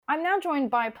I'm now joined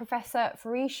by Professor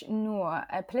Farish Noor,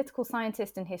 a political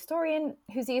scientist and historian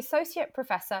who's the Associate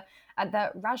Professor at the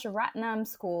Rajaratnam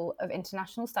School of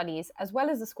International Studies, as well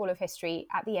as the School of History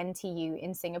at the NTU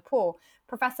in Singapore.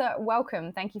 Professor,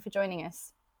 welcome. Thank you for joining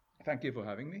us. Thank you for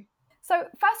having me. So,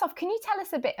 first off, can you tell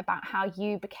us a bit about how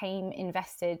you became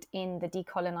invested in the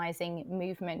decolonizing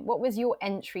movement? What was your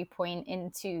entry point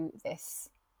into this?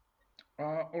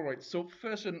 All right. So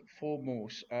first and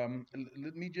foremost,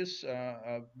 let me just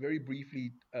very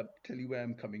briefly tell you where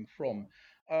I'm coming from.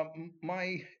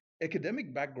 My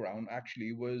academic background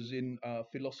actually was in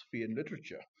philosophy and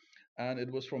literature, and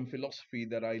it was from philosophy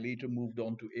that I later moved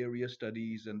on to area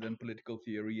studies and then political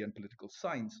theory and political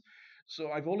science.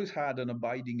 So I've always had an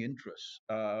abiding interest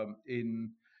in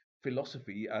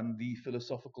philosophy and the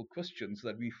philosophical questions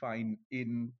that we find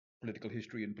in political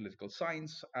history and political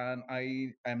science. And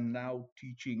I am now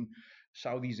teaching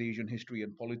Southeast Asian history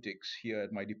and politics here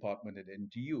at my department at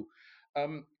NTU.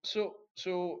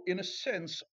 So in a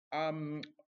sense, um,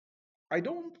 I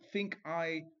don't think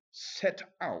I set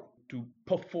out to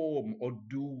perform or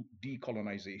do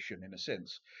decolonization in a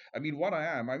sense. I mean, what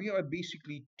I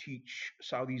basically teach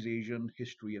Southeast Asian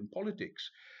history and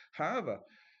politics. However,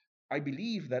 I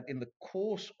believe that in the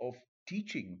course of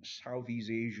teaching Southeast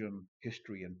Asian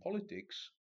history and politics,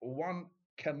 one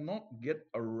cannot get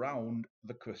around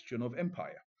the question of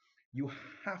empire. You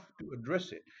have to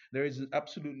address it. There is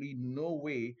absolutely no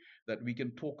way that we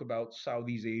can talk about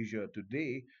Southeast Asia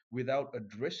today without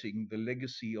addressing the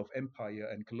legacy of empire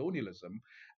and colonialism.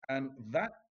 And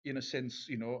that, in a sense,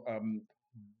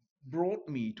 brought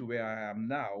me to where I am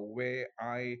now, where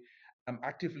I am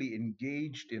actively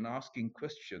engaged in asking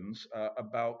questions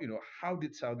about, how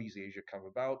did Southeast Asia come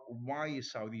about? Why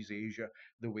is Southeast Asia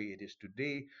the way it is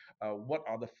today? What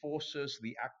are the forces,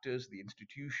 the actors, the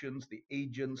institutions, the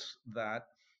agents that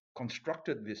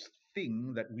constructed this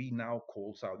thing that we now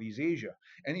call Southeast Asia?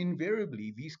 And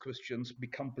invariably, these questions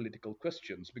become political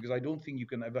questions because I don't think you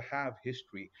can ever have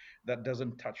history that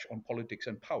doesn't touch on politics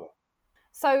and power.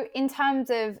 So, in terms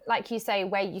of, like you say,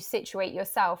 where you situate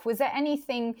yourself, was there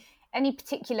anything, any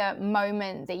particular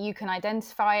moment that you can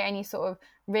identify, any sort of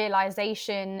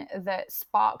realization that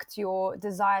sparked your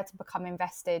desire to become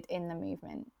invested in the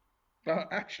movement?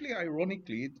 Actually,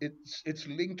 ironically, it's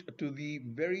linked to the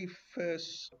very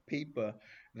first paper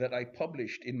that I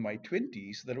published in my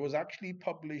 20s that was actually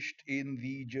published in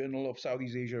the Journal of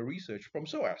Southeast Asia Research from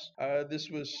SOAS.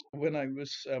 This was when I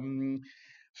was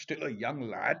still a young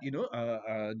lad,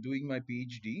 doing my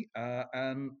PhD,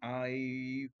 and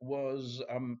I was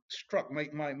struck.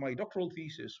 My doctoral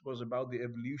thesis was about the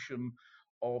evolution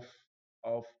of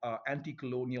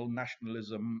anti-colonial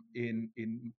nationalism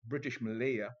in British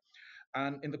Malaya,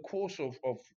 and in the course of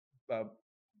uh,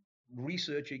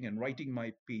 researching and writing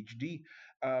my PhD,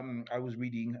 I was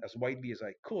reading as widely as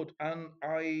I could, and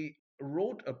I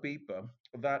wrote a paper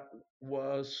that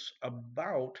was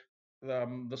about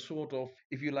the sort of,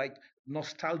 if you like,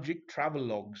 nostalgic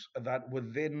travelogues that were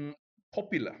then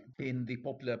popular in the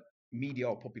popular media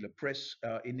or popular press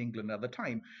in England at the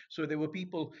time. So there were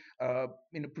people,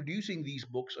 producing these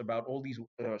books about all these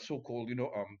so-called,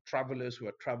 travelers who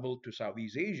had traveled to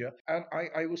Southeast Asia, and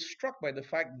I was struck by the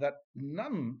fact that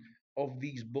none of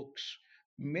these books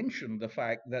mention the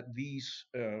fact that these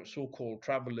so-called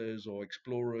travelers or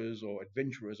explorers or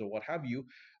adventurers or what have you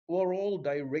were all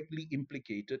directly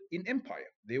implicated in empire.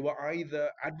 They were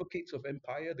either advocates of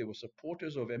empire, they were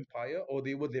supporters of empire, or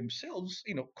they were themselves,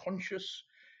 conscious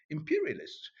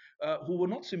imperialists who were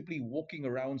not simply walking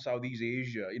around Southeast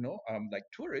Asia, like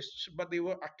tourists, but they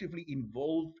were actively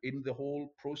involved in the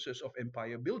whole process of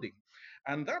empire building,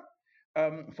 and that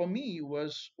for me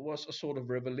was a sort of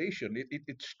revelation.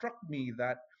 It struck me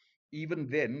that even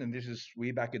then, and this is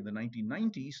way back in the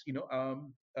 1990s,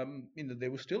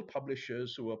 there were still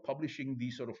publishers who were publishing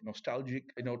these sort of nostalgic,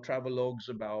 travelogues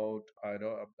about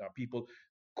people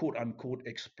quote unquote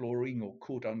exploring or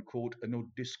quote unquote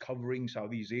discovering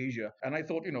Southeast Asia. And I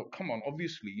thought, come on,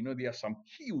 obviously, there are some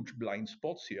huge blind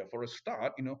spots here. For a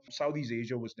start, Southeast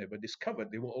Asia was never discovered.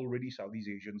 There were already Southeast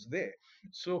Asians there.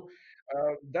 So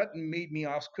that made me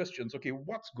ask questions. Okay,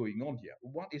 what's going on here?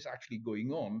 What is actually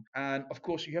going on? And of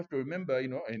course, you have to remember,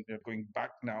 going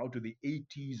back now to the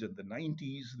 80s and the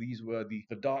 90s, these were the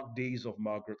dark days of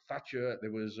Margaret Thatcher.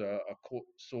 There was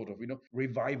sort of,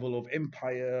 revival of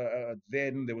empire.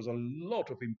 Then there was a lot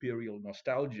of imperial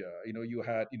nostalgia. You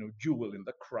had, Jewel in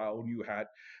the Crown, you had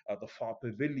the Far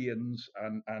Pavilions,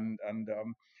 and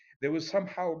there was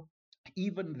somehow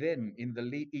even then in the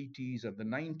late 80s and the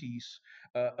 90s,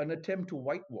 an attempt to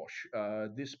whitewash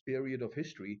this period of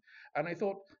history. And I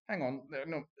thought, hang on,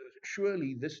 no,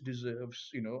 surely this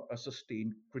deserves, a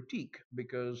sustained critique,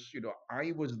 because,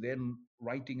 I was then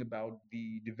writing about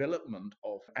the development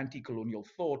of anti-colonial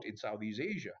thought in Southeast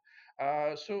Asia.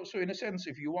 So in a sense,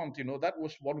 if you want, that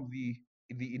was one of the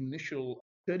initial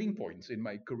turning points in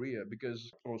my career,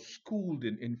 because I was schooled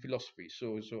in philosophy.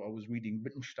 So I was reading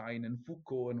Wittgenstein and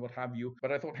Foucault and what have you.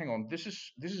 But I thought, hang on, this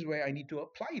is where I need to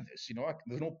apply this.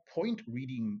 There's no point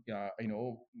reading,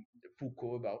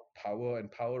 Foucault about power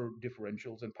and power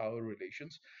differentials and power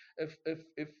relations if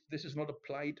this is not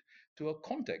applied to a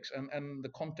context. And the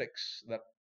context that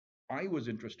I was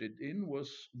interested in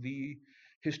was the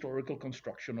historical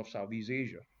construction of Southeast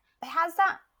Asia. Has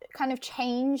that kind of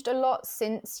changed a lot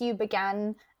since you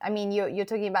began? I mean, you're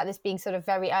talking about this being sort of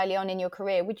very early on in your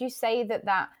career. Would you say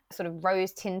that sort of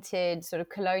rose-tinted, sort of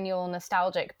colonial,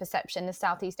 nostalgic perception of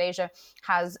Southeast Asia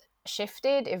has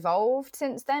shifted, evolved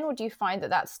since then? Or do you find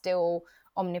that that's still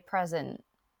omnipresent?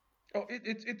 Oh,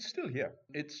 it's still here.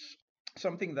 It's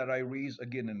something that I raise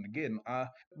again and again.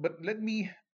 But let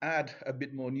me add a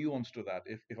bit more nuance to that,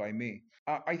 if I may.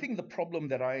 I think the problem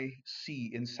that I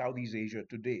see in Southeast Asia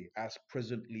today, as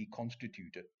presently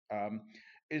constituted,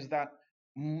 is that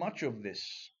much of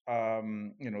this,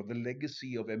 the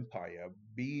legacy of empire,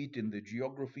 be it in the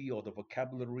geography or the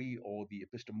vocabulary or the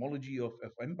epistemology of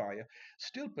empire,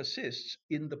 still persists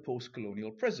in the post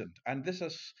colonial present. And this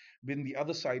has been the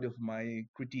other side of my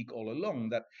critique all along,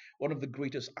 that one of the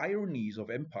greatest ironies of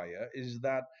empire is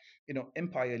that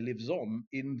empire lives on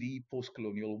in the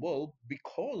post-colonial world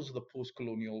because the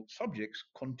post-colonial subjects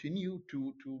continue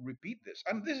to repeat this.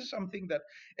 And this is something that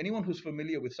anyone who's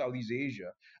familiar with Southeast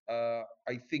Asia,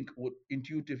 I think, would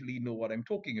intuitively know what I'm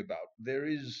talking about. There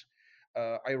is,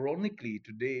 ironically,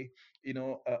 today,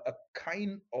 a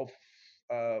kind of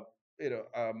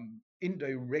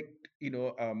indirect,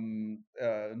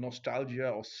 nostalgia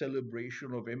or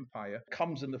celebration of empire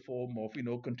comes in the form of,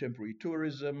 contemporary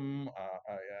tourism,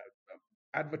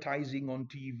 advertising on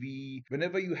TV.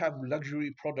 Whenever you have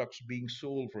luxury products being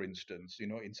sold, for instance,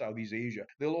 in Southeast Asia,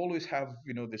 they'll always have,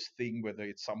 this thing, whether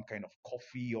it's some kind of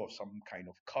coffee or some kind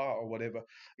of car or whatever,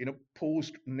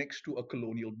 posed next to a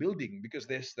colonial building, because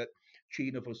there's that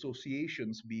chain of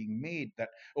associations being made that,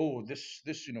 oh, this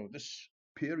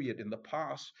period in the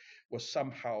past was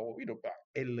somehow,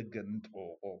 elegant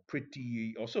or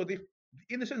pretty, or so they,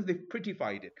 in a sense, they've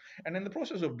prettified it. And in the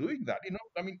process of doing that,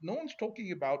 I mean, no one's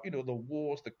talking about, the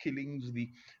wars, the killings,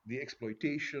 the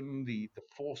exploitation, the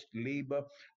forced labor.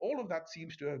 All of that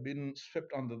seems to have been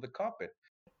swept under the carpet.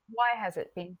 Why has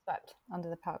it been swept under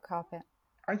the carpet?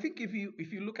 I think if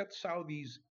you look at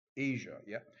Southeast Asia,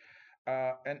 yeah,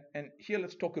 and here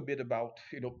let's talk a bit about,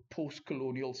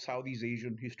 post-colonial Southeast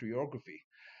Asian historiography.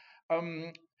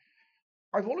 Um,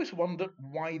 I've always wondered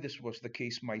why this was the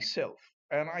case myself.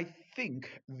 And I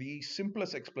think the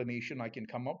simplest explanation I can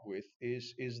come up with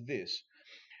is this.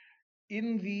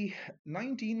 In the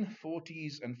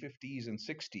 1940s and 50s and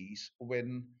 60s,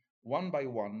 when one by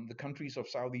one the countries of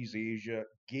Southeast Asia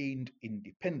gained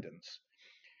independence,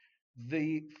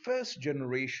 the first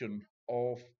generation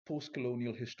of post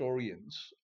colonial historians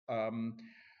um,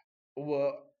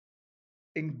 were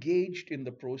engaged in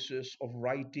the process of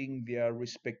writing their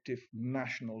respective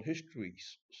national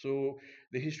histories. So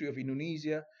the history of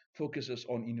Indonesia focuses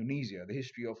on Indonesia. The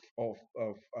history of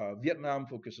Vietnam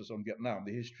focuses on Vietnam.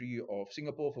 The history of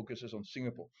Singapore focuses on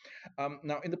Singapore.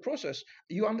 Now, in the process,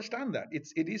 you understand that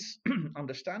it is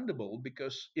understandable,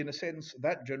 because, in a sense,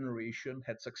 that generation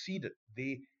had succeeded.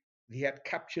 They had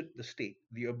captured the state.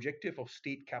 The objective of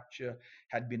state capture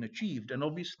had been achieved, and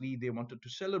obviously they wanted to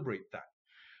celebrate that.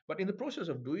 But in the process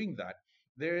of doing that,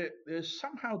 there's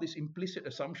somehow this implicit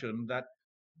assumption that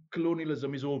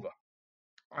colonialism is over.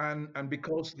 And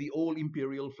because the old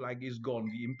imperial flag is gone,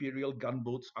 the imperial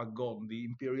gunboats are gone, the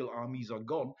imperial armies are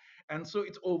gone, and so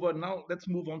it's over. Now let's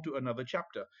move on to another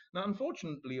chapter. Now,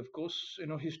 unfortunately, of course,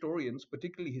 historians,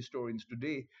 particularly historians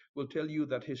today, will tell you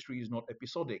that history is not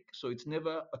episodic, so it's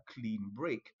never a clean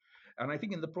break. And I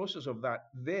think in the process of that,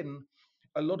 then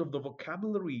a lot of the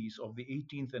vocabularies of the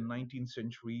 18th and 19th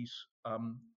centuries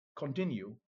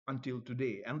continue until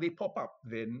today, and they pop up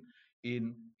then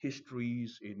in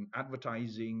histories, in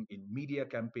advertising, in media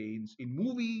campaigns, in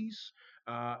movies,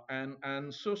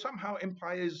 and so somehow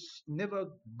empire is never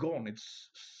gone. It's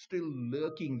still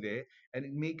lurking there, and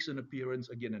it makes an appearance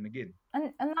again and again.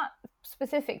 And that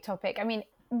specific topic, I mean,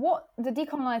 what the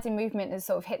decolonizing movement has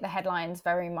sort of hit the headlines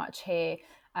very much here,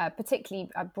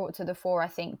 particularly brought to the fore, I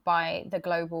think, by the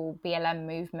global BLM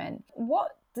movement.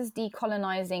 What does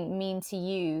decolonizing mean to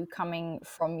you coming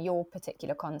from your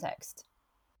particular context?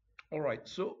 All right.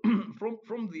 So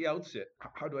from the outset,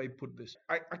 how do I put this?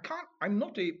 I can't. I'm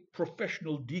not a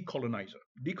professional decolonizer.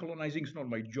 Decolonizing is not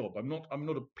my job. I'm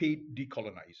not a paid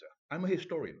decolonizer. I'm a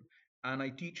historian, and I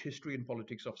teach history and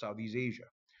politics of Southeast Asia.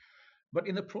 But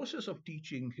in the process of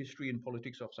teaching history and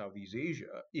politics of Southeast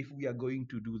Asia, if we are going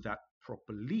to do that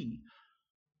properly,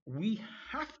 we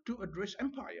have to address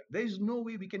empire. There is no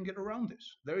way we can get around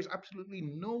this. There is absolutely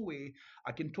no way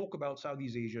I can talk about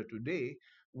Southeast Asia today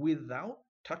without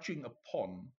touching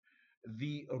upon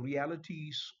the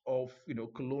realities of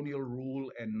colonial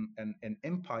rule and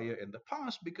empire in the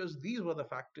past, because these were the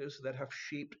factors that have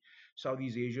shaped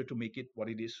Southeast Asia to make it what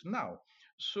it is now.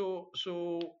 So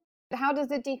How does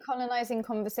the decolonizing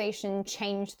conversation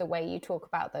change the way you talk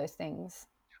about those things?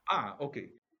 okay.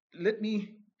 Let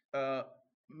me uh,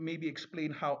 maybe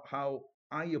explain how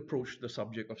I approach the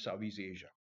subject of Southeast Asia.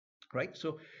 Right.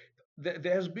 So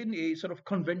there has been a sort of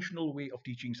conventional way of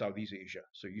teaching Southeast Asia.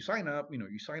 So you sign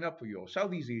up for your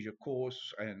Southeast Asia course,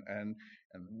 and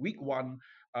week one,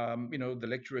 the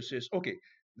lecturer says, okay,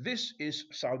 this is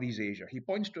Southeast Asia. He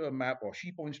points to a map, or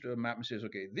she points to a map and says,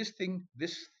 okay, this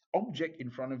object in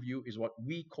front of you is what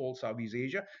we call Southeast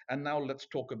Asia, and now let's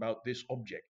talk about this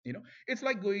object. It's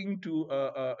like going to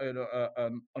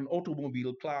an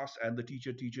automobile class, and the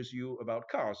teacher teaches you about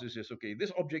cars. This is okay.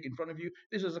 This object in front of you,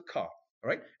 this is a car, all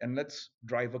right? And let's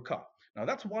drive a car. Now,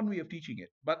 that's one way of teaching it.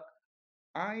 But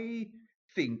I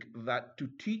think that to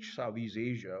teach Southeast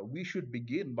Asia, we should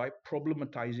begin by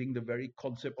problematizing the very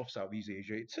concept of Southeast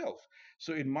Asia itself.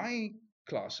 So, in my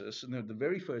classes, the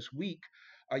very first week,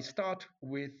 I start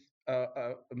with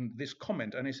this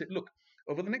comment, and I said, look,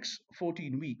 over the next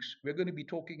 14 weeks, we're going to be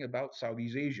talking about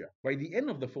Southeast Asia. By the end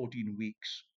of the 14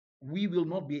 weeks, we will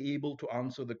not be able to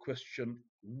answer the question,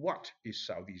 what is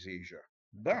Southeast Asia?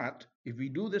 But if we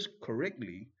do this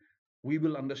correctly, we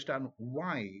will understand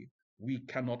why we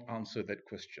cannot answer that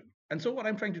question. And so, what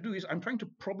I'm trying to do is I'm trying to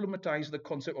problematize the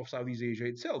concept of Southeast Asia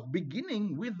itself,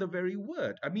 beginning with the very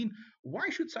word. I mean, why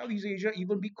should Southeast Asia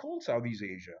even be called Southeast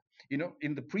Asia?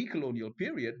 In the pre colonial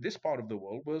period, this part of the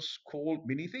world was called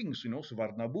many things,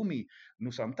 Suvarnabhumi,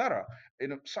 Nusantara.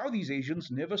 Southeast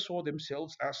Asians never saw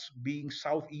themselves as being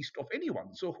southeast of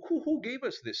anyone. So, who gave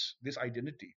us this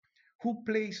identity? Who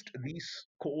placed these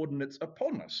coordinates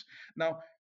upon us? Now,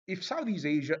 if Southeast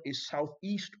Asia is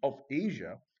southeast of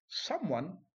Asia,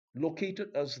 someone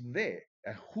located us there.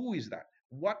 And who is that?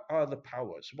 What are the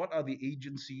powers? What are the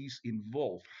agencies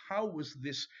involved? How was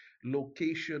this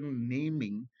location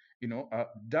naming,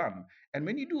 done? And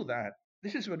when you do that,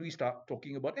 this is when we start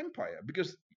talking about empire,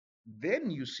 because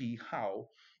then you see how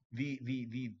the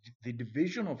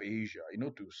division of Asia,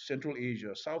 to Central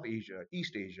Asia, South Asia,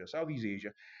 East Asia, Southeast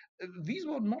Asia, these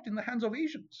were not in the hands of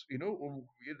Asians.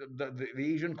 The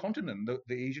Asian continent,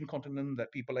 the Asian continent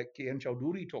that people like K.N.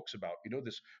 Chowdhury talks about,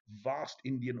 this vast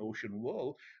Indian Ocean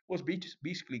world, was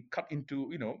basically cut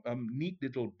into, neat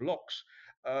little blocks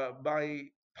by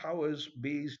powers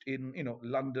based in,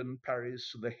 London,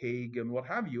 Paris, The Hague, and what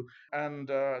have you. And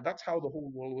that's how the whole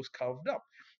world was carved up.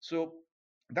 So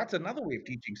that's another way of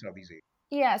teaching Southeast Asia.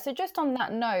 Yeah, so just on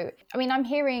that note, I mean, I'm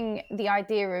hearing the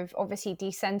idea of obviously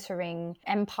decentering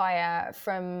empire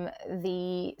from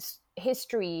the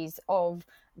histories of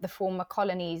the former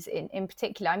colonies in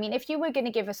particular. I mean, if you were going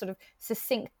to give a sort of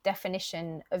succinct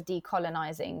definition of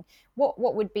decolonizing,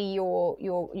 what would be your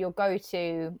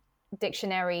go-to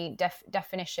dictionary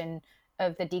definition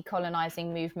of the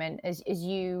decolonizing movement as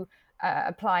you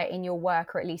apply it in your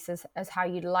work, or at least as how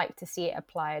you'd like to see it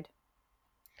applied?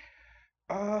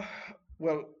 Uh,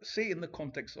 well, say in the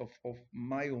context of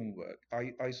my own work,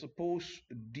 I suppose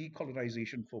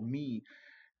decolonization for me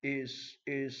is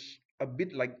a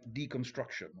bit like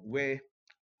deconstruction, where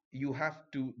you have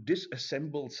to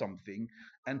disassemble something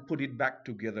and put it back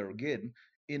together again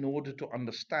in order to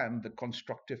understand the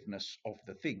constructiveness of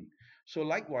the thing. So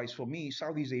likewise for me,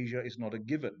 Southeast Asia is not a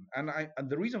given. And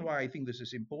the reason why I think this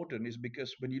is important is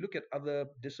because when you look at other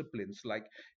disciplines like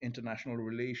international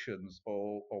relations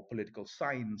or political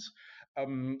science,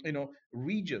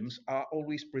 regions are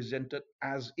always presented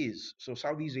as is. So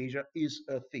Southeast Asia is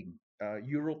a thing.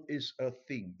 Europe is a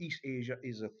thing. East Asia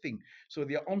is a thing. So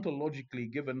they are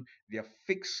ontologically given, they are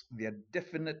fixed, they are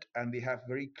definite, and they have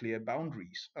very clear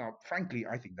boundaries. Frankly,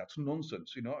 I think that's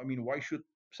nonsense. I mean, why should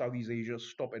Southeast Asia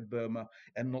stop at Burma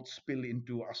and not spill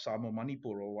into Assam or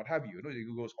Manipur or what have you?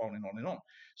 It goes on and on and on.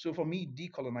 So for me,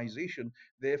 decolonization,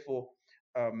 therefore,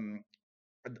 um,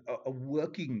 a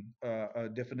working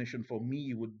definition for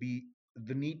me would be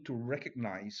the need to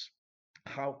recognize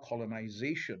how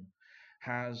colonization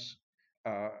has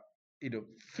uh, you know,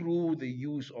 through the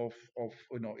use of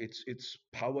its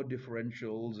power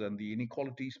differentials and the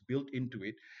inequalities built into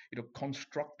it,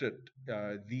 constructed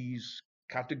these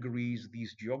categories,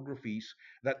 these geographies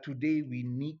that today we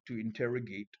need to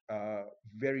interrogate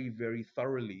very, very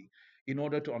thoroughly in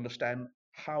order to understand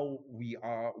how we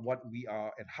are, what we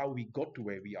are, and how we got to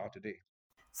where we are today.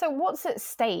 So, what's at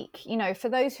stake? For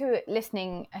those who are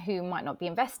listening who might not be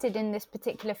invested in this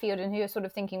particular field and who are sort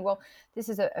of thinking, well, this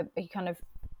is a kind of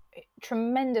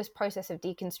tremendous process of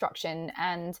deconstruction,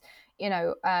 and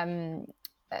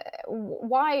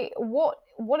why?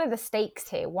 What are the stakes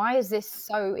here? Why is this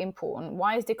so important?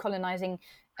 Why is decolonizing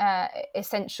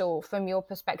essential from your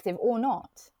perspective, or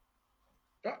not?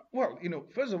 Well,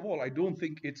 first of all, I don't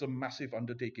think it's a massive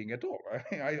undertaking at all.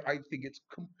 I think it's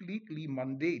completely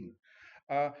mundane.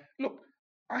 Uh, Look,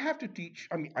 I have to teach,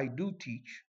 I mean, I do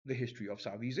teach the history of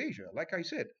Southeast Asia. Like I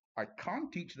said, I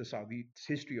can't teach the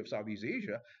history of Southeast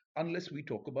Asia unless we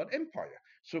talk about empire.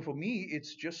 So for me,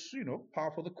 it's just,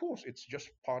 par for the course. It's just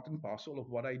part and parcel of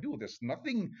what I do. There's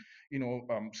nothing,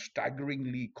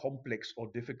 staggeringly complex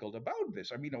or difficult about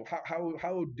this. I mean,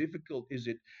 how difficult is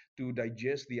it to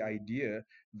digest the idea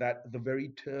that the very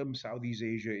term Southeast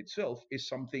Asia itself is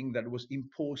something that was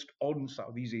imposed on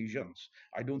Southeast Asians?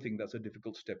 I don't think that's a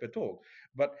difficult step at all.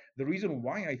 But the reason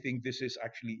why I think this is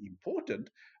actually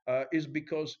important is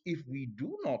because if we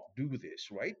do not do this,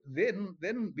 right,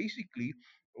 then basically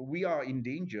we are in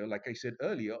danger, like I said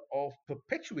earlier, of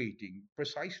perpetuating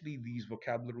precisely these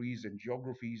vocabularies and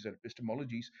geographies and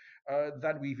epistemologies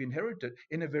that we've inherited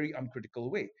in a very uncritical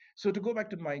way. So to go back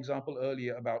to my example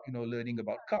earlier about learning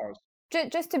about cars.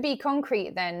 Just to be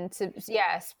concrete, then,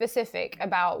 specific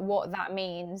about what that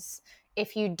means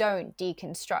if you don't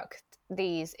deconstruct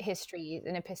these histories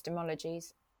and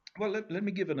epistemologies. Well, let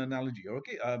me give an analogy,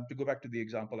 okay? To go back to the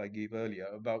example I gave earlier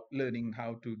about learning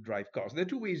how to drive cars. There are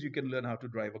two ways you can learn how to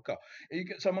drive a car.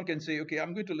 Someone can say, okay,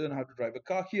 I'm going to learn how to drive a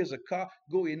car. Here's a car.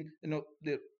 Go in,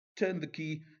 turn the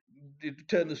key,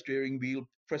 turn the steering wheel,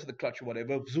 press the clutch,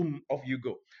 whatever. Zoom, off you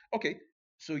go. Okay,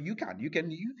 so you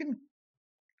can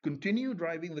continue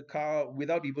driving the car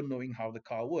without even knowing how the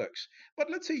car works.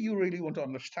 But let's say you really want to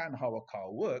understand how a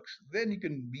car works, then you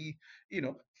can be,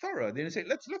 thorough. Then you say,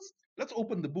 let's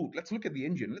open the boot, let's look at the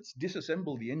engine, let's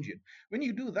disassemble the engine. When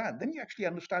you do that, then you actually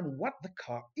understand what the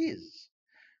car is.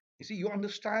 You see, you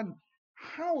understand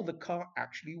how the car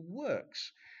actually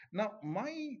works. Now,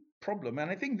 my problem,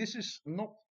 and I think this is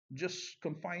not just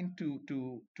confined to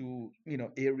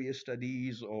area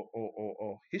studies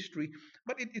or history,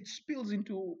 but it spills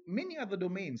into many other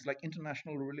domains like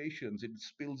international relations. It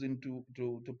spills into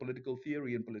to political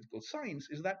theory and political science.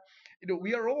 Is that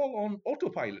we are all on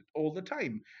autopilot all the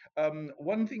time.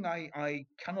 One thing I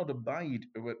cannot abide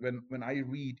when I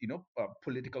read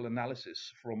political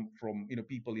analysis from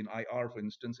people in IR, for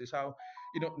instance, is how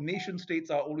nation states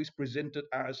are always presented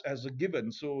as a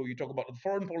given. So you talk about the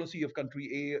foreign policy of country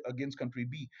A against country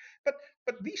B, but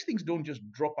these things don't just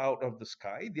drop out of the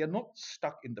sky. They are not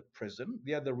stuck in the present.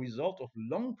 They are the result of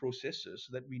long processes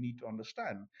that we need to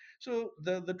understand. So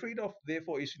the trade-off,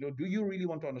 therefore, is do you really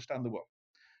want to understand the world?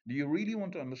 Do you really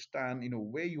want to understand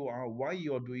where you are, why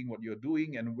you're doing what you're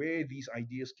doing, and where these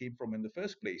ideas came from in the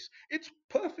first place? It's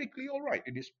perfectly all right.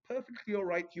 It is perfectly all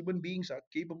right. Human beings are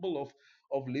capable of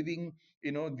living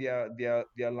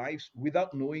their lives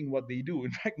without knowing what they do.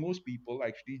 In fact, most people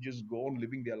actually just go on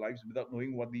living their lives without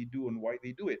knowing what they do and why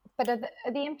they do it. But are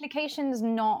the implications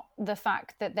not the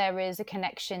fact that there is a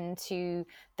connection to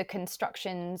the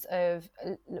constructions of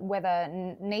whether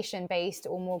nation based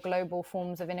or more global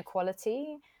forms of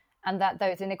inequality, and that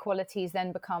those inequalities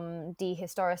then become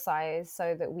dehistoricized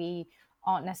so that we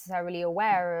aren't necessarily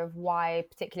aware of why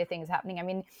particular things are happening? I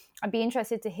mean, I'd be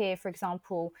interested to hear, for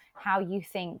example, how you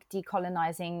think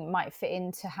decolonizing might fit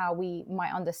into how we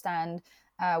might understand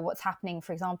what's happening,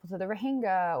 for example, to the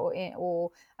Rohingya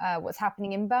or what's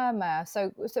happening in Burma.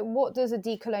 So what does a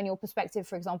decolonial perspective,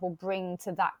 for example, bring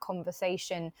to that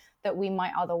conversation that we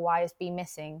might otherwise be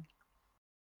missing?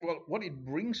 Well, what it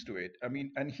brings to it, I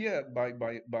mean, and here by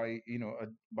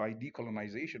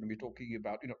decolonization, we're talking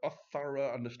about a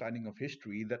thorough understanding of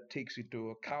history that takes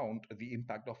into account the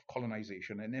impact of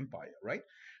colonization and empire, right?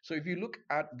 So if you look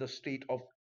at the state of,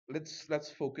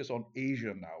 let's focus on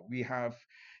Asia now. We have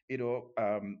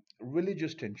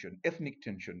religious tension, ethnic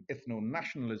tension, ethno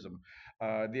nationalism.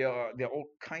 There are all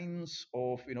kinds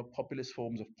of populist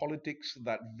forms of politics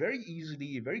that very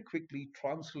easily, very quickly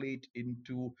translate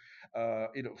into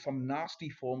some nasty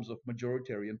forms of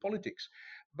majoritarian politics.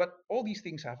 But all these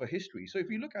things have a history. So if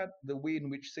you look at the way in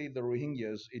which, say, the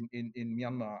Rohingyas in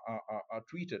Myanmar are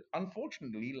treated,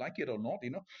 unfortunately, like it or not,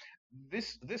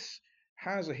 this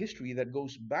has a history that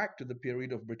goes back to the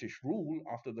period of British rule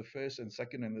after the first and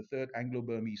second and the third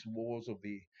Anglo-Burmese wars of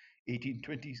the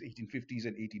 1820s, 1850s,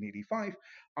 and 1885,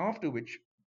 after which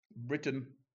Britain,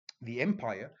 the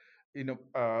empire, you know,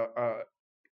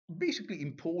 basically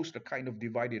imposed a kind of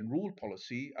divide and rule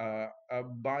policy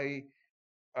by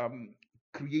um,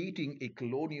 creating a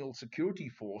colonial security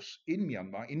force in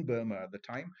Myanmar, in Burma at the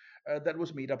time, that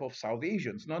was made up of South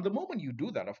Asians. Now, the moment you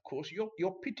do that, of course,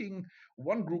 you're pitting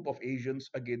one group of Asians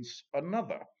against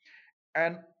another.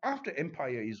 And after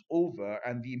empire is over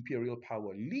and the imperial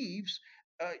power leaves,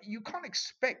 you can't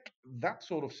expect that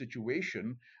sort of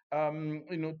situation,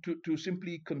 to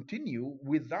simply continue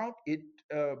without it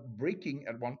breaking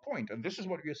at one point. And this is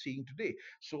what we are seeing today.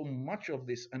 So much of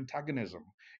this antagonism,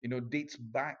 dates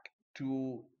back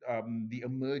to the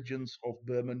emergence of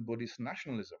Burman Buddhist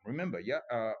nationalism. Remember, yeah,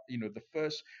 the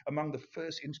first among the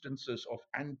first instances of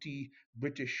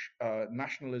anti-British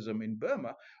nationalism in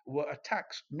Burma were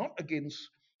attacks not against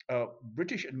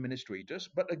British administrators,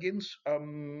 but against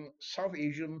South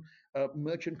Asian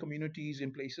merchant communities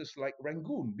in places like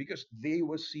Rangoon, because they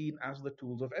were seen as the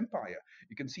tools of empire.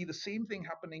 You can see the same thing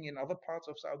happening in other parts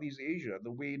of Southeast Asia,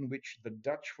 the way in which the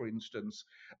Dutch, for instance,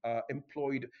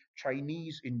 employed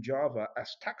Chinese in Java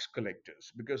as tax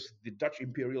collectors, because the Dutch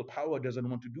imperial power doesn't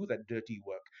want to do that dirty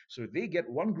work. So they get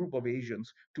one group of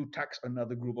Asians to tax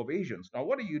another group of Asians. Now,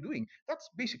 what are you doing? That's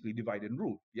basically divide and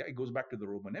rule. Yeah, it goes back to the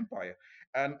Roman Empire.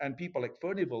 And people like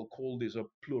Furnival call this a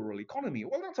plural economy.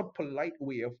 Well, that's a polite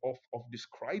way of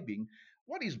describing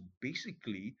what is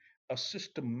basically a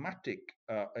systematic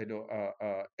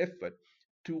effort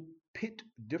to pit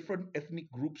different ethnic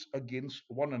groups against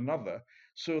one another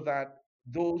so that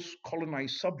those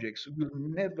colonized subjects will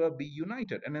never be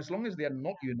united. And as long as they are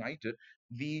not united,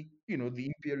 the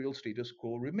imperial status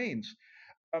quo remains.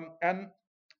 Um, and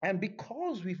and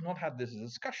because we've not had this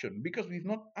discussion, because we've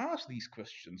not asked these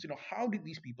questions, how did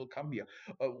these people come here?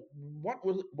 What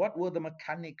were the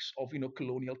mechanics of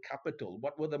colonial capital?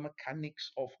 What were the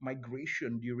mechanics of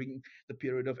migration during the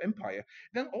period of empire?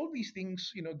 Then all these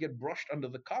things get brushed under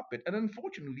the carpet, and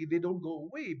unfortunately they don't go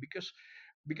away, because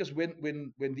when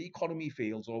the economy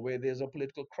fails or where there's a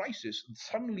political crisis,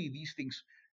 suddenly these things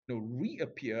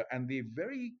reappear, and they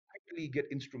very quickly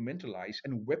get instrumentalized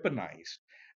and weaponized.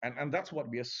 And that's what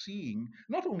we are seeing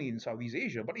not only in Southeast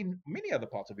Asia but in many other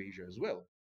parts of Asia as well.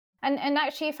 And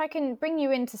actually, if I can bring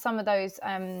you into some of those,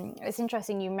 it's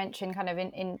interesting you mentioned kind of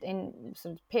in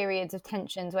sort of periods of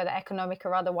tensions, whether economic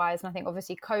or otherwise. And I think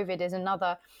obviously COVID is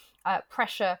another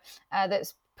pressure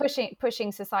that's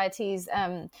pushing societies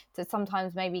to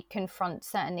sometimes maybe confront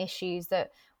certain issues that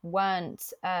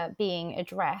weren't being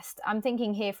addressed. I'm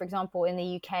thinking here, for example, in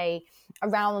the UK,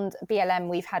 around BLM,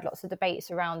 we've had lots of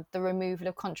debates around the removal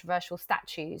of controversial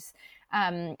statues.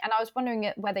 And I was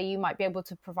wondering whether you might be able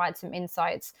to provide some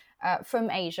insights from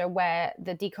Asia, where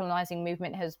the decolonizing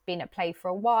movement has been at play for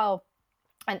a while,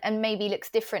 and maybe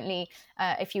looks differently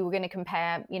if you were going to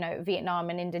compare, Vietnam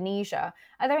and Indonesia.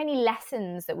 Are there any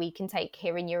lessons that we can take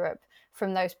here in Europe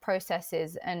from those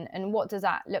processes, and what does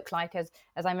that look like? As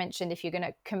I mentioned, if you're going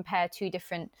to compare two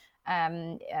different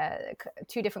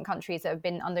countries that have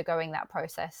been undergoing that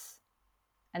process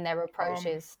and their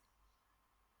approaches.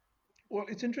 Well,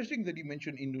 it's interesting that you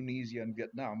mentioned Indonesia and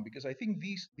Vietnam, because I think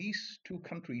these two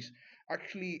countries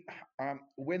actually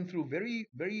went through very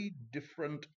very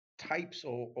different types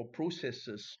or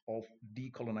processes of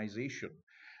decolonization.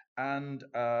 And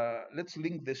let's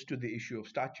link this to the issue of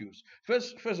statues.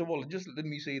 First of all, just let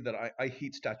me say that I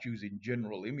hate statues in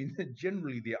general. I mean,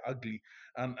 generally they're ugly,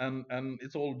 and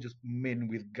it's all just men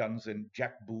with guns and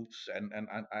jackboots, and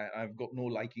I've got no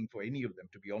liking for any of them,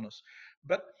 to be honest.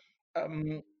 But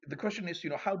the question is,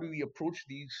 how do we approach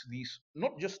these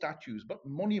not just statues but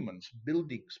monuments,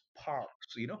 buildings,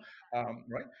 parks,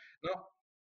 right now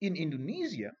in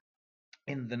Indonesia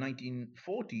in the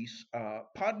 1940s,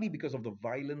 partly because of the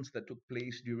violence that took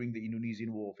place during the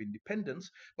Indonesian War of Independence,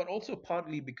 but also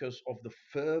partly because of the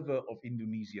fervor of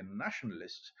Indonesian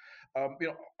nationalists. A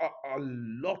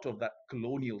lot of that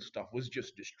colonial stuff was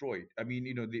just destroyed. I mean,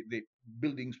 the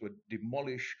buildings were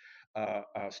demolished,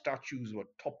 statues were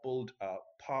toppled,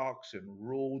 parks and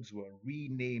roads were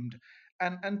renamed,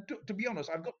 and to be honest,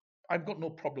 I've got no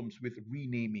problems with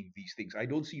renaming these things. I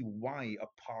don't see why a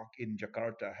park in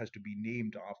Jakarta has to be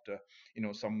named after,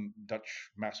 some Dutch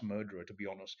mass murderer. To be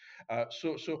honest,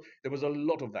 so there was a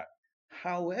lot of that.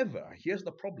 However, here's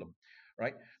the problem,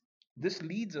 right? This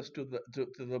leads us to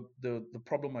the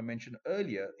problem I mentioned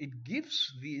earlier. It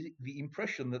gives the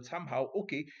impression that somehow,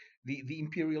 okay, the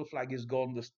imperial flag is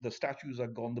gone, the statues are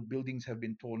gone, the buildings have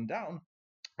been torn down.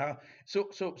 Uh,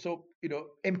 so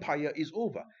empire is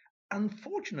over.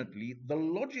 Unfortunately, the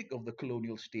logic of the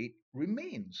colonial state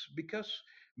remains because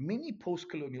many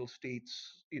post-colonial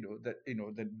states,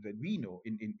 that we know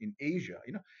in Asia,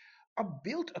 are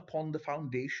built upon the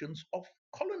foundations of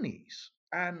colonies.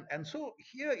 And so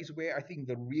here is where I think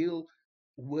the real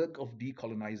work of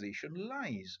decolonization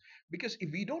lies. Because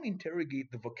if we don't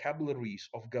interrogate the vocabularies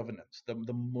of governance,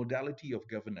 the modality of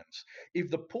governance, if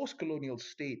the post colonial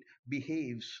state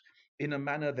behaves in a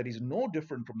manner that is no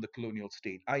different from the colonial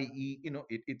state, i.e.,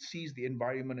 it sees the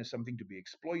environment as something to be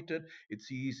exploited, it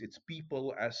sees its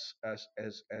people as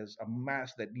a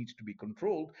mass that needs to be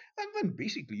controlled, and then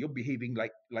basically you're behaving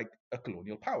like a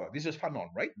colonial power. This is Fanon,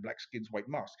 right? Black skins, white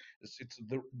masks. It's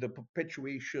the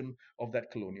perpetuation of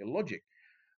that colonial logic.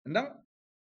 Now,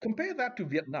 compare that to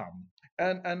Vietnam,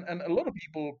 and a lot of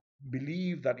people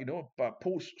believe that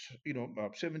post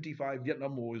 75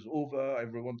 Vietnam War is over.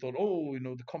 Everyone thought, oh,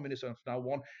 the communists have now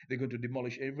won. They're going to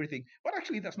demolish everything. But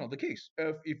actually, that's not the case.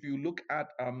 If you look at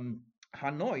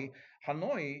Hanoi,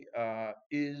 Hanoi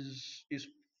is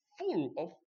full of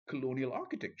colonial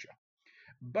architecture.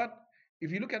 But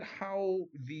if you look at how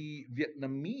the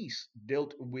Vietnamese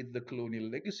dealt with the colonial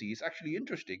legacy, it's actually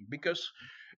interesting because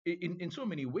in so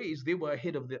many ways they were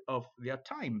ahead of their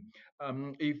time.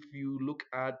 If you look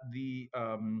at the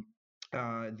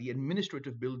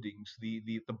administrative buildings,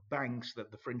 the banks that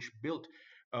the French built,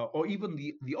 or even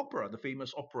the opera, the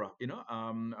famous opera,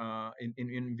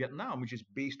 in Vietnam, which is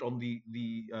based on the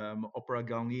Opera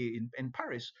Garnier in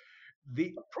Paris,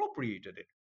 they appropriated it.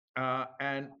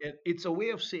 And it's a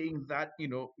way of saying that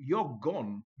you're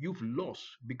gone, you've lost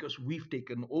because we've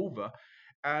taken over,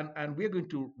 and we're going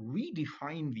to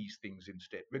redefine these things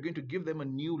instead. We're going to give them a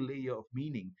new layer of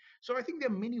meaning. So I think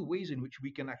there are many ways in which we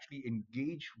can actually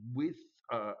engage with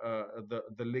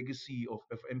the legacy of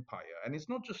empire, and it's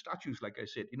not just statues, like I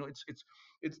said.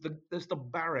 There's the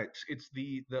barracks, it's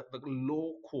the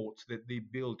law courts that they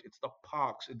built, it's the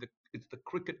parks, it's the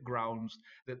cricket grounds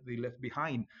that they left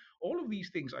behind. All of these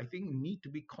things, I think, need to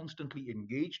be constantly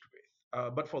engaged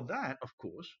with. But for that, of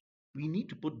course, we need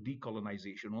to put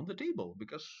decolonization on the table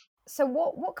because So,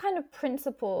 what kind of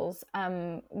principles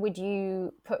would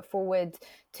you put forward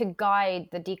to guide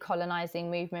the decolonizing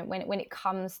movement when it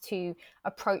comes to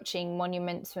approaching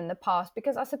monuments from the past?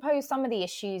 Because I suppose some of the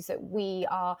issues that we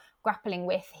are grappling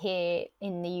with here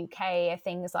in the UK are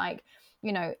things like,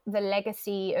 the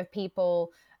legacy of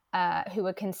people who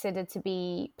are considered to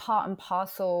be part and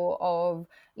parcel of,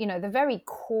 the very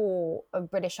core of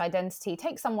British identity.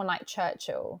 Take someone like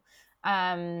Churchill,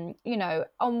 on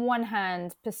one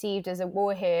hand, perceived as a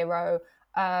war hero,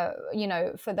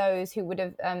 for those who would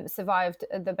have survived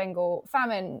the Bengal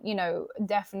famine,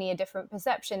 definitely a different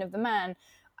perception of the man.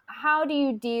 How do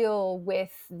you deal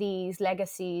with these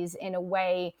legacies in a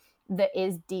way that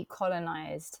is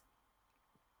decolonized?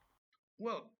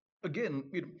 well, again,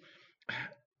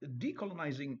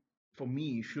 decolonizing for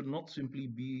me should not simply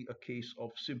be a case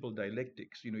of simple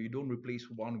dialectics. You don't replace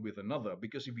one with another,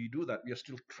 because if you do that, we are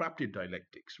still trapped in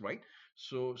dialectics, right?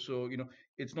 So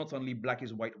it's not suddenly black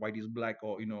is white, white is black,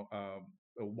 or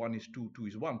one is two, two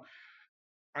is one.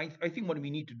 I think what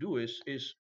we need to do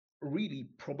is really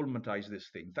problematize this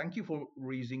thing. Thank you for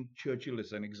raising Churchill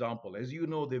as an example. As you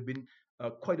know, there've been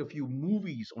quite a few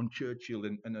movies on Churchill,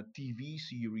 and a TV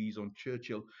series on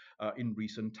Churchill in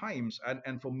recent times.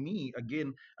 And for me,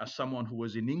 again, as someone who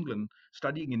was in England,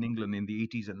 studying in England in the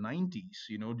 80s and 90s,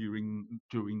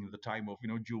 during the time of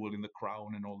Jewel in the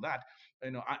Crown and all that,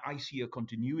 I see a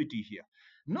continuity here.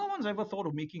 No one's ever thought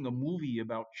of making a movie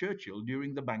about Churchill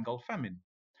during the Bengal famine.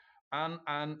 And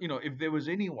if there was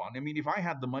anyone, I mean, if I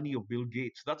had the money of Bill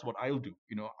Gates, that's what I'll do.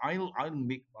 I'll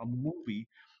make a movie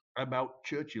about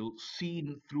Churchill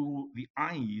seen through the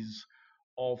eyes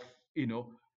of you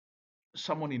know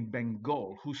someone in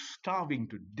Bengal who's starving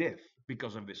to death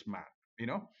because of this man. you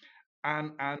know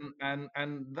and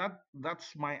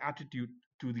that's my attitude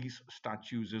to these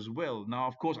statues as well. Now,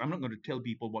 of course, I'm not going to tell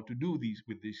people what to do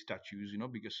with these statues,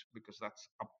 because that's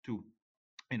up to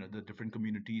the different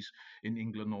communities in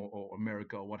England, or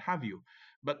America, or what have you.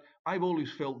 But I've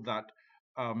always felt that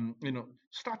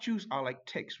statues are like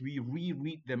text. We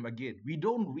reread them again. We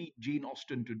don't read Jane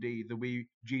Austen today the way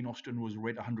Jane Austen was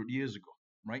read 100 years ago.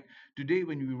 Right. Today,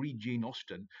 when we read Jane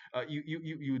Austen,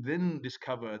 you then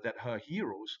discover that her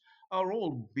heroes are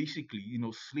all basically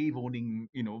slave owning,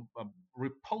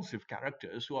 repulsive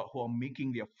characters who are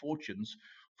making their fortunes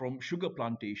from sugar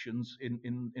plantations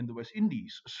in the West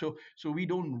Indies. So we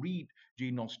don't read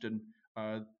Jane Austen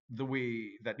the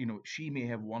way that she may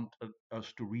have wanted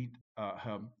us to read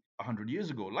her 100 years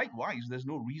ago. Likewise, there's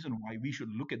no reason why we should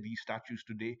look at these statues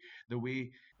today the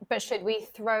way. But should we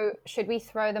throw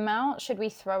them out? Should we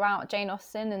throw out Jane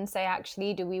Austen and say,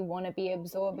 actually, do we want to be No,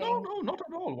 absorbing? no, not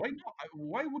at all. Why not?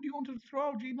 Why would you want to throw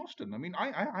out Jane Austen? I mean,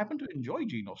 I happen to enjoy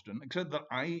Jane Austen, except that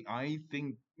I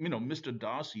think Mr.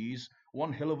 Darcy is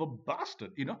one hell of a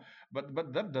bastard,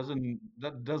 But that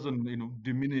doesn't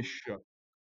diminish.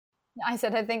 I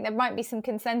said I think there might be some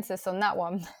consensus on that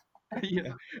one.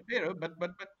 Yeah,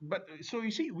 but so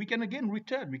you see, we can again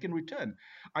return. We can return.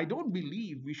 I don't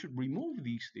believe we should remove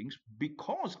these things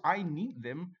because I need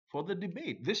them for the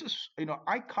debate. This is,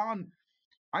 I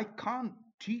can't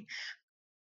teach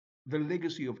the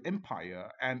legacy of empire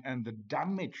and the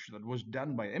damage that was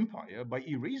done by empire by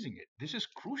erasing it. This is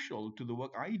crucial to the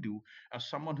work I do as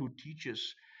someone who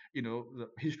teaches the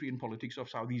history and politics of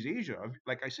Southeast Asia.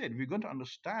 Like I said, we're going to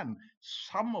understand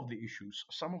some of the issues,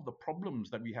 some of the problems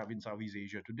that we have in Southeast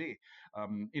Asia today,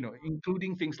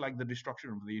 including things like the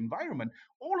destruction of the environment.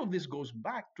 All of this goes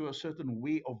back to a certain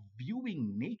way of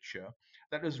viewing nature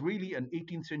that is really an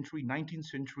 18th century, 19th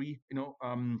century, you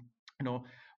know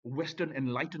Western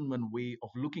Enlightenment way of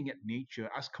looking at nature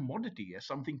as commodity, as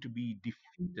something to be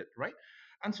defeated, right?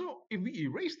 And so, if we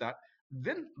erase that,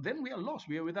 then we are lost.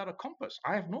 We are without a compass.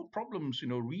 I have no problems,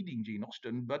 reading Jane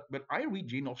Austen, but I read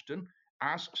Jane Austen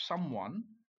as someone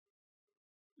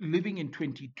living in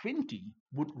 2020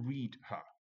 would read her.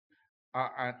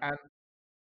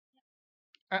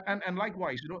 And and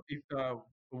likewise, if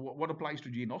what applies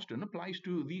to Jane Austen applies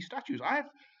to these statues. I have,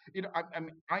 I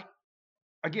mean, I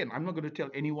again, I'm not going to tell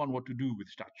anyone what to do with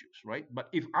statues, right? But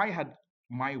if I had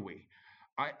my way,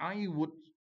 I would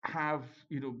have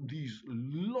these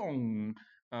long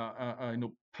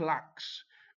plaques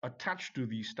attached to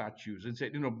these statues and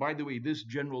said, by the way, this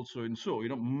general so and so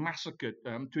massacred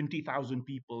 20,000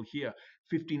 people here,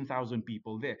 15,000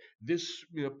 people there. This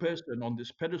person on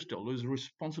this pedestal is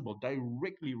responsible,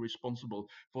 directly responsible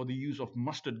for the use of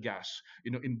mustard gas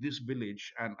in this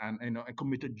village, and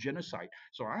committed genocide.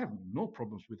 So I have no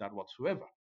problems with that whatsoever,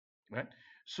 right?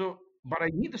 So, but I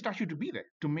need the statue to be there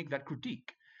to make that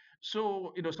critique.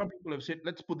 So, some people have said,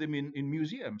 let's put them in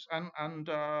museums, and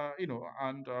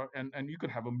you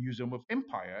could have a museum of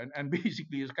empire, and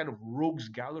basically it's kind of rogues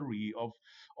gallery of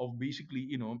basically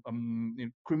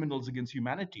criminals against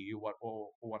humanity,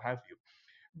 or what have you.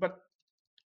 But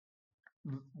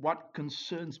what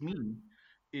concerns me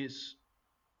is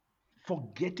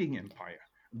forgetting empire.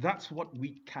 That's what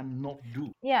we cannot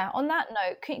do. Yeah, on that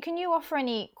note, can you offer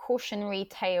any cautionary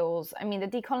tales? I mean, the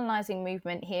decolonizing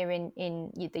movement here in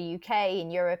the UK,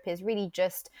 in Europe, is really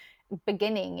just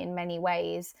beginning in many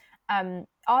ways.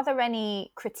 Are there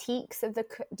any critiques of the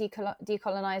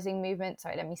decolonizing movement?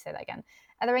 Sorry, let me say that again.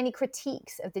 Are there any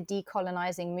critiques of the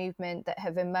decolonizing movement that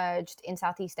have emerged in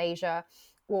Southeast Asia,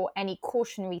 or any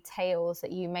cautionary tales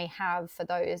that you may have for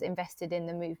those invested in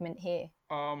the movement here?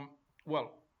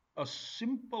 Well, a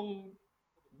simple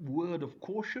word of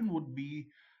caution would be,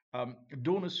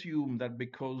 don't assume that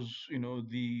because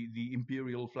the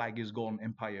imperial flag is gone,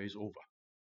 empire is over.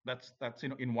 That's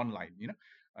in one line.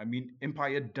 I mean,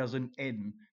 empire doesn't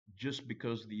end just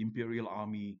because the imperial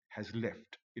army has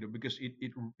left. Because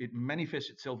it manifests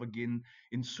itself again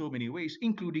in so many ways,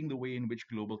 including the way in which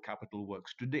global capital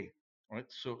works today. Right.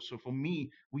 So for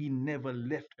me, we never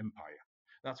left empire.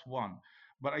 That's one.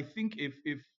 But I think if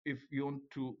you want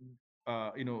to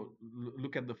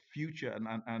look at the future, and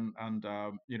I'm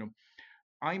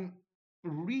I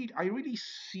really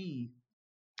see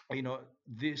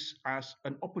this as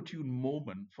an opportune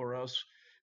moment for us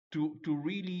to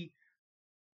really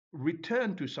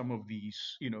return to some of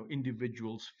these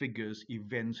individuals, figures,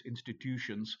 events,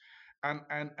 institutions,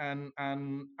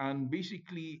 and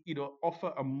basically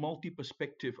offer a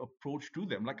multi-perspective approach to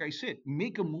them. Like I said,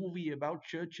 make a movie about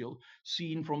Churchill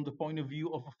seen from the point of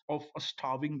view of a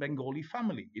starving Bengali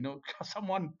family.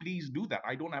 Someone please do that.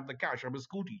 I don't have the cash. I'm a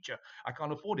school teacher. I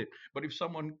can't afford it. But if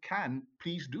someone can,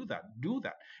 please do that. Do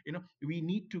that. We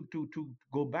need to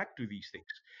go back to these things.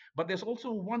 But there's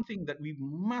also one thing that we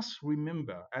must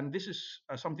remember, and this is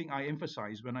something I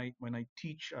emphasize when I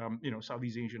teach,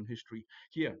 Southeast Asian history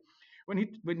here.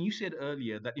 When you said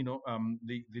earlier that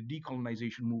the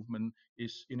decolonization movement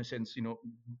is in a sense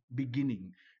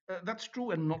beginning, that's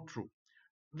true and not true.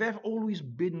 There have always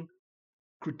been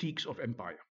critiques of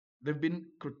empire. There have been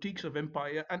critiques of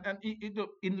empire, and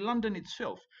in London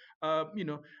itself,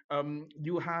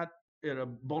 you had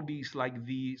bodies like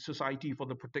the Society for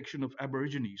the Protection of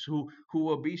Aborigines, who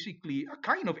were basically a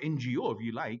kind of NGO, if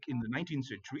you like, in the 19th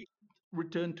century.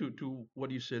 return to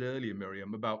what you said earlier,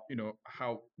 Miriam, about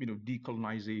how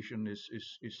decolonization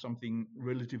is something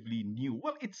relatively new.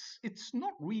 Well, it's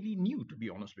not really new, to be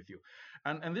honest with you,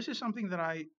 and this is something that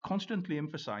I constantly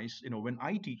emphasize. When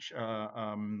I teach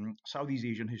Southeast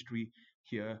Asian history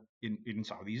here in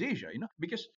Southeast Asia,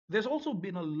 because there's also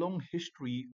been a long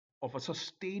history of a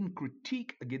sustained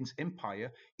critique against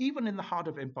empire, even in the heart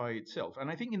of empire itself. And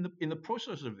I think in the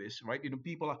process of this, right,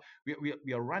 people are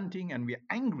we are ranting and we are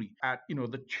angry at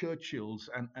the Churchills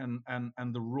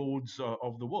and the Rhodes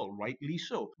of the world, rightly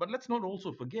so. But let's not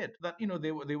also forget that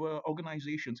there were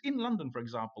organizations in London, for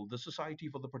example, the Society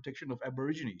for the Protection of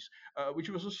Aborigines, which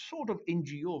was a sort of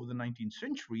NGO of the 19th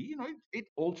century. It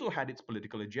also had its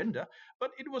political agenda,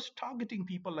 but it was targeting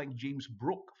people like James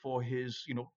Brooke for his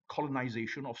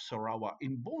colonization of Sarawak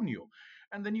in Borneo.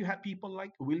 And then you had people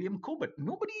like William Cobbett.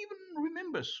 Nobody even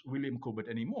remembers William Cobbett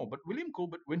anymore, but William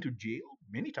Cobbett went to jail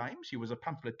many times. He was a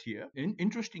pamphleteer.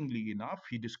 Interestingly enough,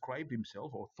 he described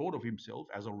himself or thought of himself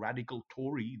as a radical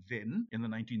Tory then in the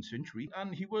 19th century.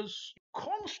 And he was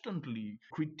constantly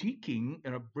critiquing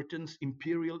Britain's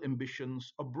imperial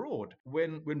ambitions abroad.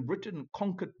 When Britain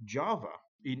conquered Java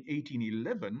in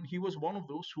 1811, he was one of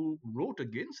those who wrote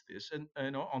against this,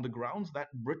 and on the grounds that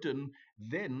Britain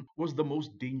then was the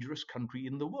most dangerous country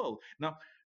in the world. Now,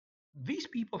 these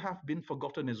people have been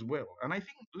forgotten as well. And I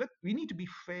think we need to be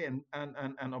fair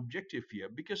and objective here,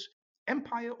 because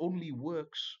empire only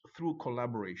works through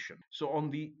collaboration. So on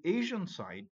the Asian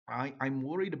side, I'm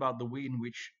worried about the way in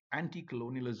which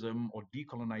anti-colonialism or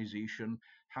decolonization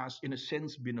has, in a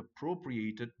sense, been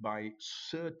appropriated by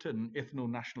certain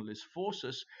ethno-nationalist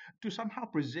forces to somehow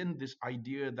present this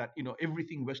idea that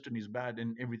everything Western is bad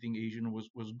and everything Asian was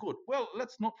good. Well,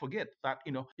 let's not forget that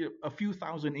a few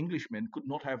thousand Englishmen could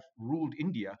not have ruled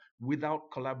India without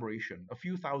collaboration. A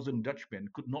few thousand Dutchmen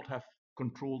could not have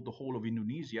controlled the whole of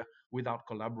Indonesia without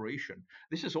collaboration.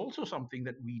 This is also something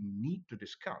that we need to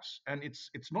discuss, and it's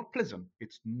not pleasant.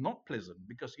 It's not pleasant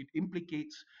because it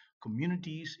implicates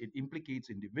communities, it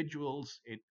implicates individuals,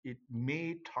 it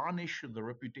may tarnish the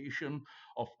reputation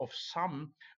of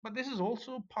some, but this is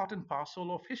also part and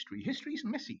parcel of history. History is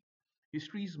messy.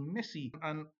 History is messy,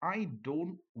 and I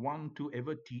don't want to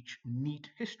ever teach neat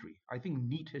history. I think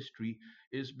neat history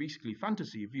is basically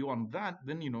fantasy. If you want that,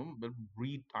 then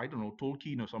read, I don't know,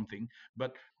 Tolkien or something.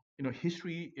 But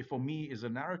history for me is a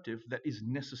narrative that is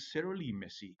necessarily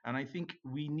messy, and I think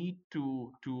we need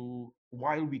to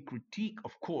while we critique,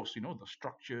 of course, the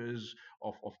structures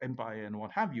of empire and what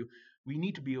have you, we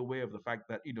need to be aware of the fact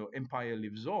that empire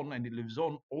lives on, and it lives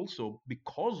on also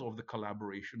because of the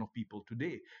collaboration of people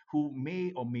today who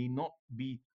may or may not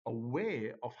be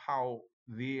aware of how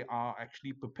they are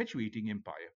actually perpetuating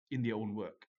empire in their own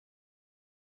work.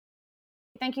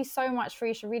 Thank you so much,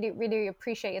 Farish. I really, really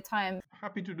appreciate your time.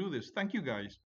 Happy to do this. Thank you, guys.